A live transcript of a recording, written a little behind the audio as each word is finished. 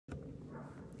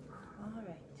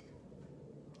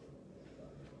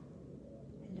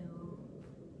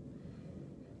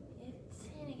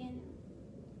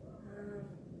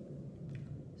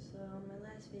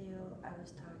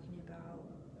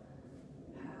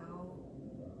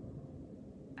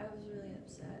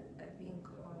upset at being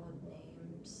called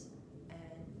names, and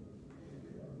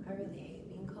I really hate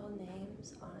being called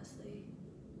names, honestly.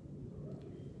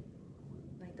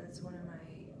 Like, that's one of my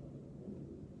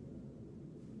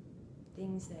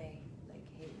things that I like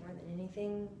hate more than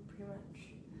anything, pretty much.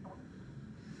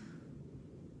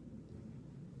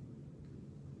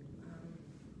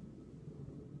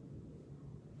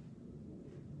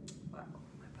 Wow,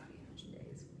 my body image today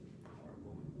is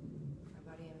horrible.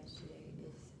 My body image today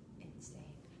is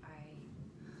insane. I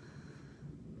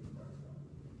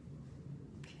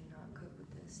cannot cope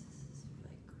with this. This is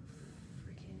like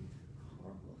freaking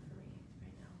horrible for me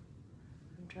right now.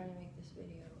 I'm trying to make this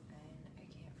video and I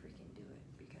can't freaking do it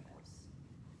because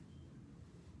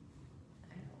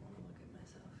I don't want to look at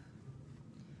myself.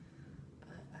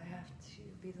 But I have to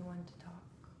be the one to talk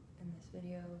in this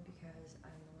video because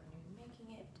I'm the one who's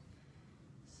making it.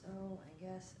 So I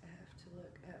guess I have to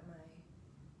look at my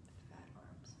fat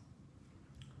arms.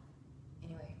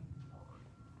 Anyway,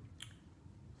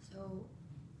 so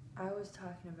I was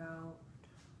talking about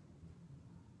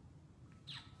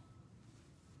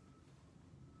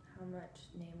how much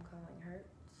name calling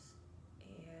hurts,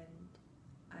 and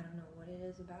I don't know what it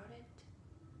is about it,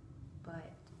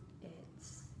 but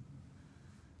it's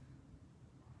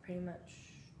pretty much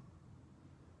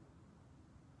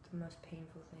the most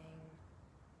painful thing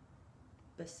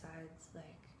besides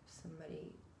like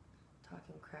somebody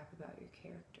talking crap about your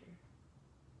character,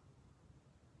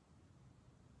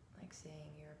 like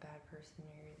saying you're a bad person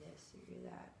or you're this or you're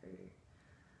that, or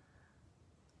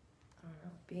I don't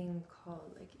know, being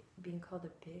called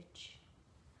a bitch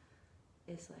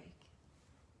is like,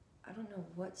 I don't know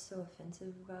what's so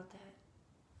offensive about that,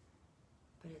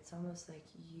 but it's almost like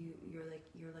you're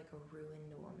like a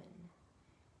ruined woman.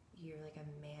 You're like a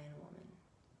man woman,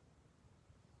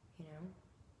 you know?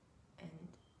 And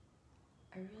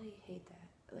I really hate that.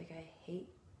 Like,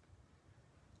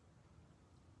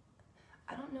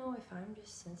 I don't know if I'm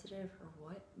just sensitive or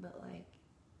what, but like,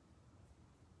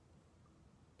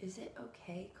 is it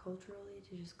okay culturally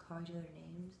to just call each other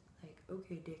names? Like,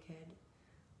 okay, dickhead,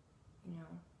 you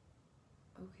know?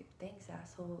 Okay, thanks,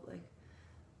 asshole. Like,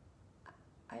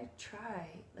 I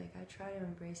try to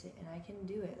embrace it, and I can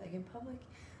do it. Like, in public,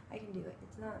 I can do it.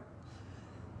 It's not,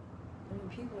 I mean,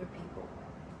 people are people.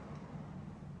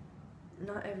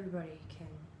 Not everybody can.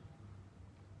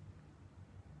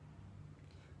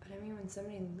 But I mean, when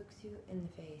somebody looks you in the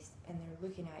face, and they're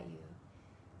looking at you,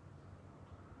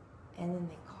 and then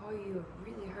they call you a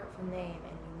really hurtful name,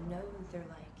 and you know that they're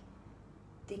like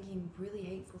thinking really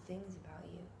hateful things about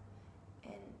you,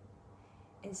 and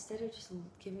instead of just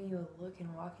giving you a look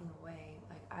and walking away,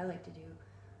 like I like to do,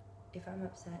 if I'm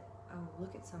upset, I'll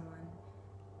look at someone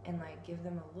and like give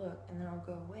them a look, and then I'll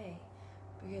go away,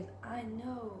 because I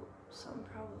know something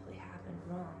probably happened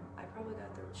wrong. I probably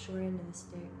got the short end of the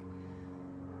stick. You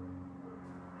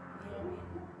know what I mean?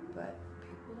 But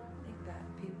people don't think that.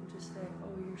 People just say,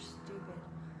 oh, you're stupid.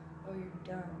 Oh, you're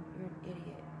dumb. You're an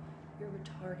idiot. You're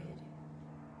retarded.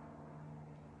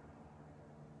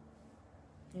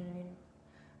 You know what I mean?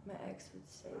 My ex would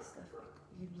say stuff like,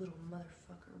 you little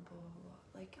motherfucker, blah, blah,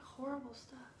 blah. Like, horrible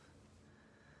stuff.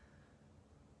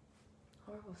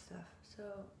 Horrible stuff. So,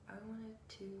 I wanted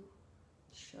to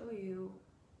show you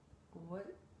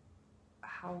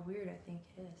how weird I think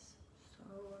it is. So,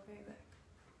 I'll be right back.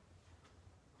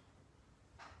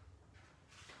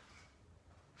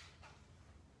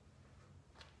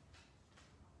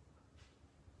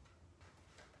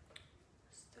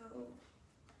 So,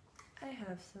 I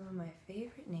have some of my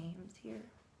favorite names here.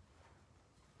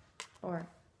 Or,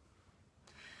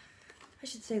 I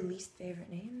should say least favorite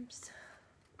names.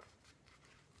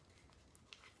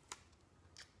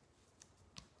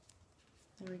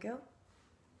 There we go.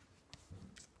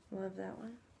 Love that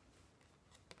one.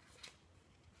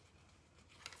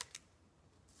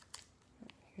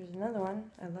 Here's another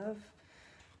one I love.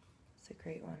 It's a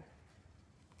great one.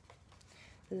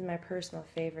 This is my personal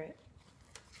favorite.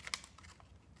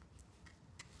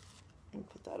 I'll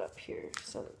put that up here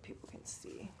so that people can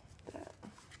see that.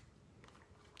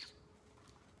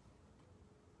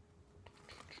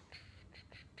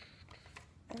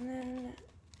 And then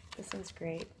this one's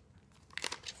great.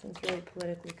 This one's really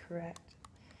politically correct.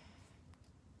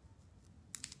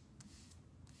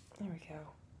 There we go.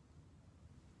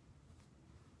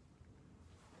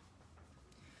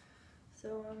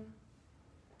 So,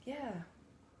 yeah,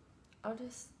 I'll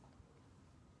just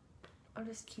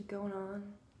keep going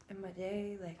on in my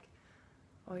day, like,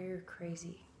 oh, you're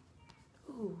crazy.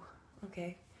 Ooh,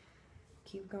 okay.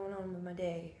 Keep going on with my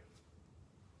day.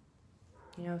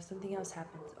 You know, if something else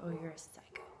happens, oh, you're a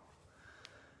psycho.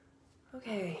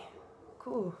 Okay,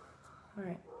 cool.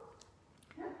 Alright.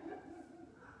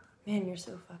 Man, you're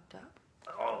so fucked up.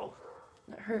 Oh,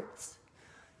 that hurts.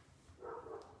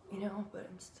 You know, but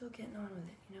I'm still getting on with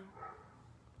it, you know?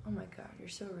 Oh my god, you're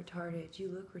so retarded. You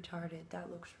look retarded.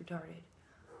 That looks retarded.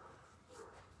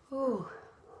 Ooh.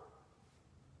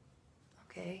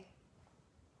 Okay.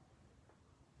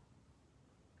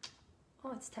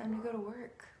 Oh, it's time to go to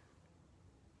work.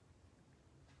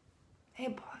 Hey,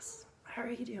 boss. How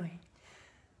are you doing?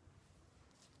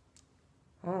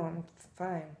 Oh, I'm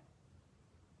fine.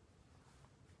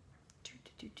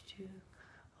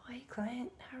 Oh, hey,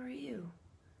 client. How are you?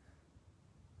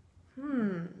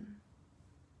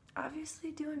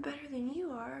 Obviously doing better than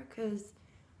you are, 'cause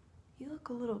you look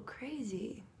a little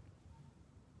crazy.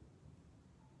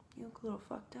 You look a little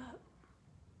fucked up.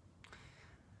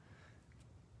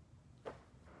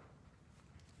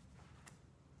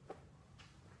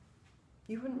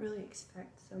 You wouldn't really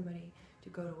expect somebody to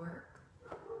go to work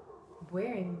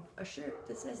wearing a shirt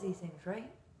that says these things,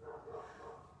 right?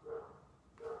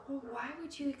 Well, why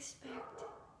would you expect,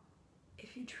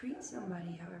 if you treat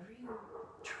somebody however you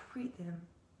treat them,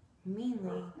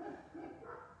 meanly,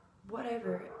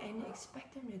 whatever, and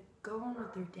expect them to go on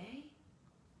with their day?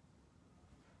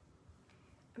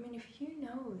 I mean, if you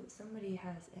know that somebody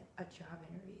has a job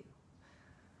interview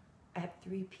at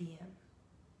 3 p.m.,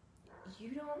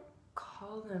 you don't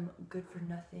call them good for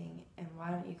nothing and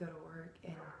why don't you go to work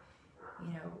and,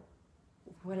 you know,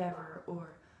 whatever,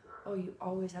 or, oh, you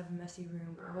always have a messy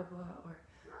room, blah, blah, blah, or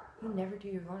you never do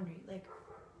your laundry. Like,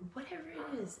 whatever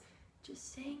it is,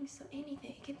 just saying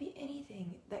anything. It can be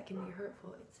anything that can be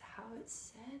hurtful. It's how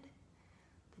it's said,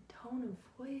 the tone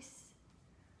of voice,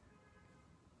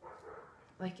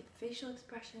 like facial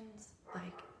expressions.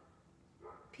 Like,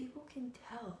 people can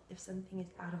tell if something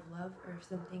is out of love or if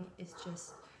something is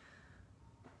just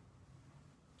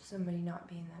somebody not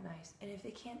being that nice. And if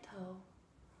they can't tell,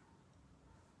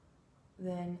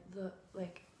 then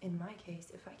like in my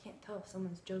case, if I can't tell if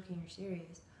someone's joking or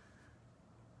serious,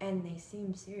 and they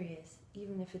seem serious,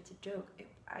 even if it's a joke,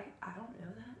 I don't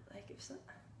know that. Like, if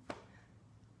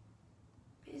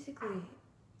basically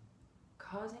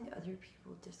causing other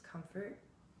people discomfort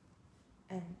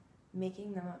and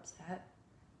making them upset,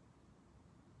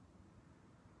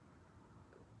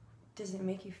 does it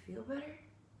make you feel better?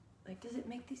 Like, does it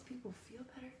make these people feel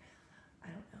better? I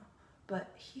don't know.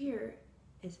 But here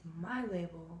is my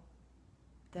label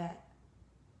that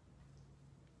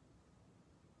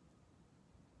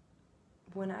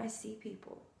when I see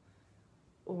people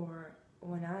or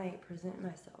when I present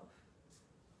myself,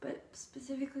 but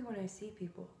specifically when I see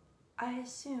people, I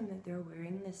assume that they're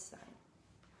wearing this sign.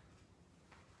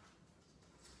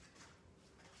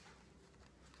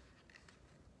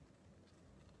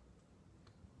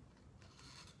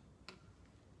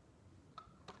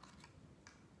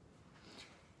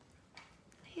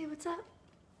 Hey, what's up?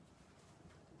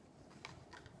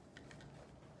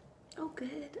 Oh,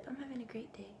 good. I'm having a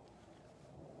great day.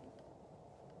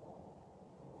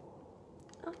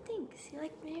 Oh, thanks. You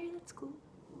like my hair? That's cool.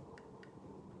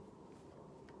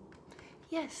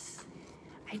 Yes,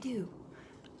 I do.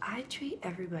 I treat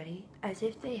everybody as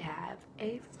if they have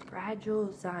a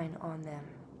fragile sign on them.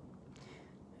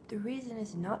 The reason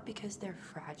is not because they're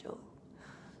fragile.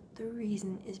 The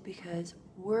reason is because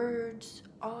words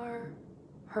are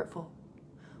hurtful.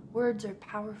 Words are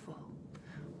powerful.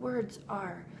 Words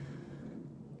are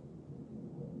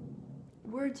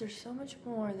so much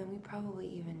more than we probably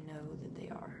even know that they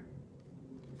are.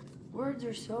 Words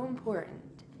are so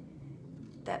important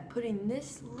that putting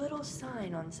this little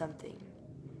sign on something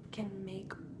can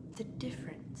make the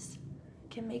difference,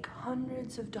 can make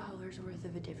hundreds of dollars worth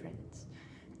of a difference,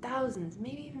 thousands,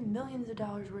 maybe even millions of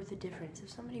dollars worth of difference if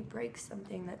somebody breaks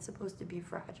something that's supposed to be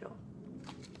fragile.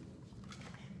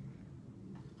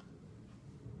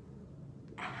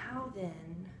 How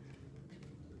then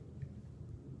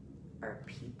are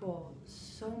people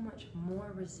so much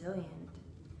more resilient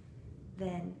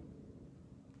than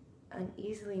an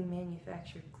easily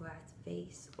manufactured glass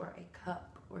vase or a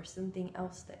cup or something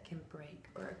else that can break,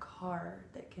 or a car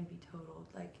that can be totaled?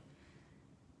 Like,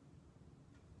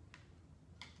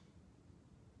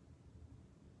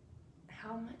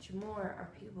 how much more are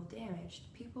people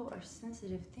damaged? People are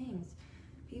sensitive things.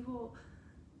 People,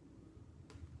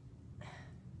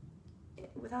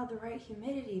 without the right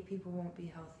humidity, people won't be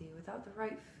healthy. Without the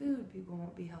right food, people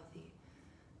won't be healthy.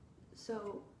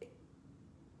 So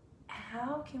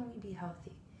how can we be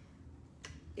healthy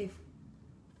if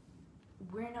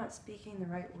we're not speaking the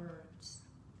right words?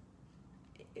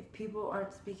 If people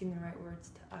aren't speaking the right words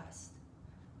to us?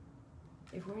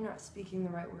 If we're not speaking the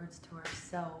right words to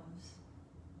ourselves?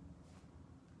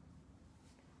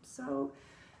 So,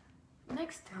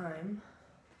 next time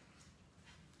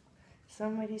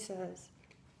somebody says,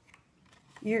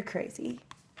 you're crazy,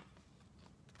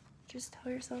 just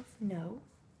tell yourself, no,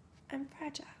 I'm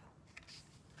fragile.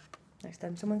 Next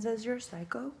time someone says you're a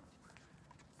psycho,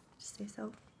 just say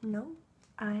so, no,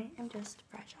 I am just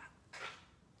fragile.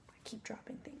 I keep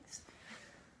dropping things.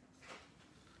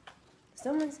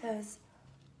 Someone says,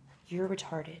 you're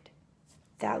retarded.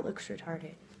 That looks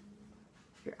retarded.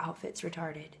 Your outfit's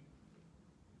retarded.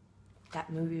 That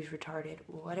movie's retarded.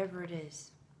 Whatever it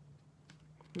is.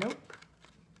 Nope.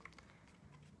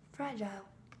 Fragile.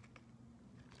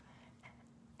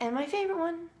 And my favorite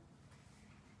one.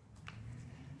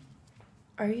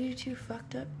 Are you too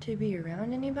fucked up to be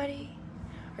around anybody?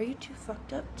 Are you too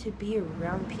fucked up to be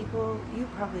around people? You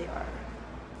probably are.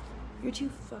 You're too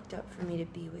fucked up for me to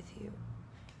be with you.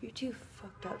 You're too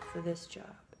fucked up for this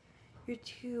job. You're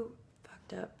too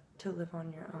fucked up to live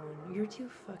on your own. You're too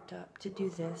fucked up to do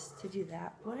this, to do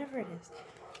that, whatever it is.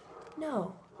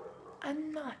 No,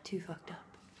 I'm not too fucked up,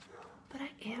 but I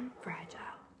am fragile.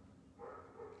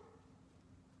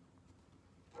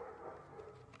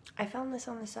 I found this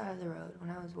on the side of the road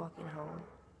when I was walking home.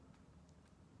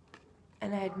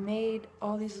 And I had made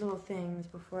all these little things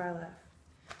before I left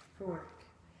for work.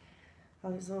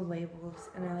 All these little labels,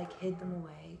 and I like hid them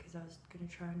away because I was gonna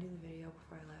try and do the video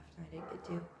before I left, and I didn't get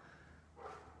to.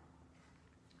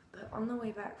 But on the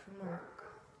way back from work,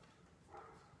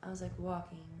 I was like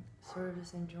walking, sort of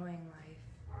just enjoying life,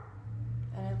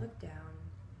 and I looked down,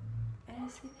 and I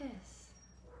see this.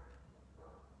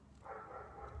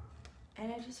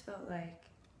 And I just felt like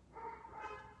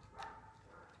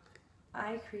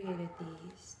I created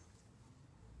these.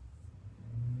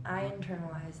 I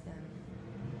internalized them.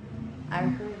 I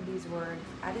heard these words.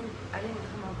 I didn't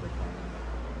come up with them.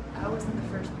 I wasn't the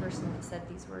first person that said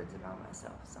these words about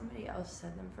myself. Somebody else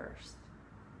said them first.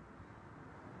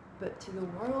 But to the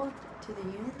world, to the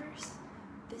universe,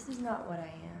 this is not what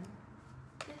I am.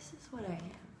 This is what I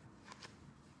am.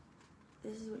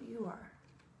 This is what you are.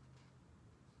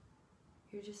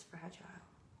 You're just fragile.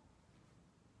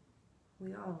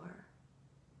 We all are.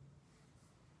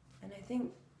 And I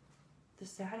think the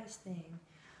saddest thing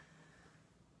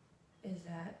is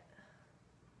that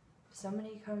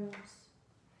somebody comes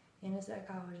in a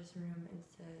psychologist's room and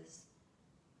says,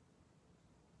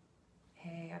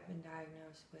 hey, I've been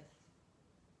diagnosed with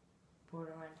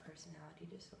borderline personality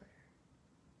disorder.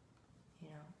 You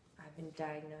know, I've been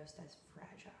diagnosed as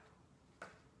fragile.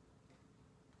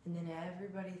 And then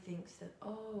everybody thinks that,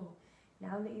 oh,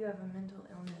 now that you have a mental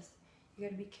illness, you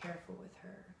gotta be careful with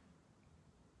her.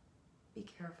 Be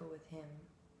careful with him.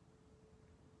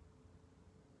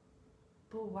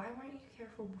 But why weren't you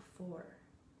careful before?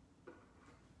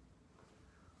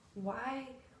 Why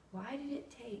did it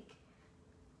take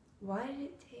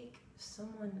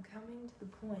someone coming to the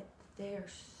point that they are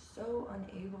so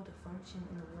unable to function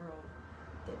in the world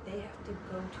that they have to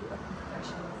go to a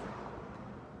professional for help?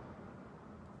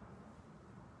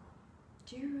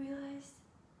 Do you realize,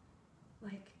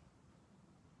 like,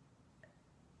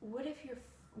 what if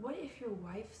your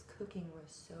wife's cooking was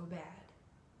so bad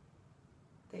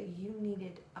that you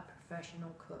needed a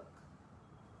professional cook?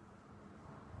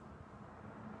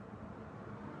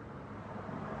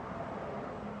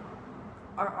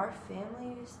 Are our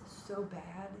families so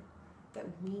bad that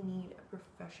we need a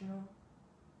professional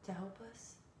to help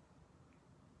us?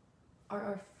 Are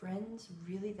our friends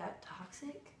really that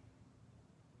toxic?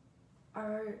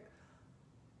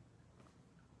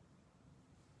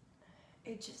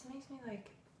 It just makes me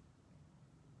like,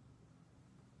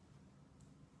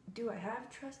 do I have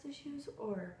trust issues,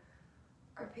 or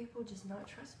are people just not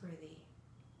trustworthy?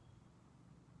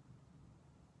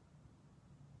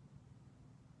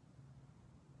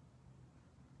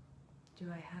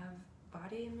 Do I have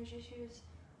body image issues,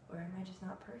 or am I just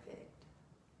not perfect?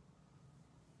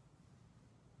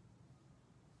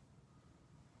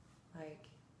 Like,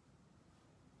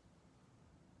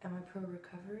 am I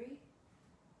pro-recovery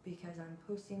because I'm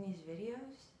posting these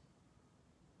videos?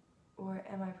 Or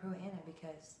am I pro-Anna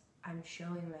because I'm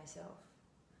showing myself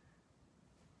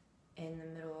in the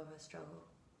middle of a struggle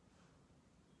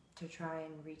to try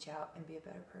and reach out and be a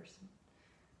better person?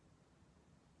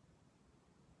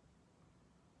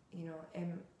 You know,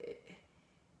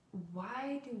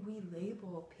 why do we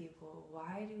label people?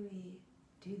 Why do we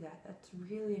do that? That's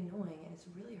really annoying and it's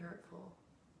really hurtful.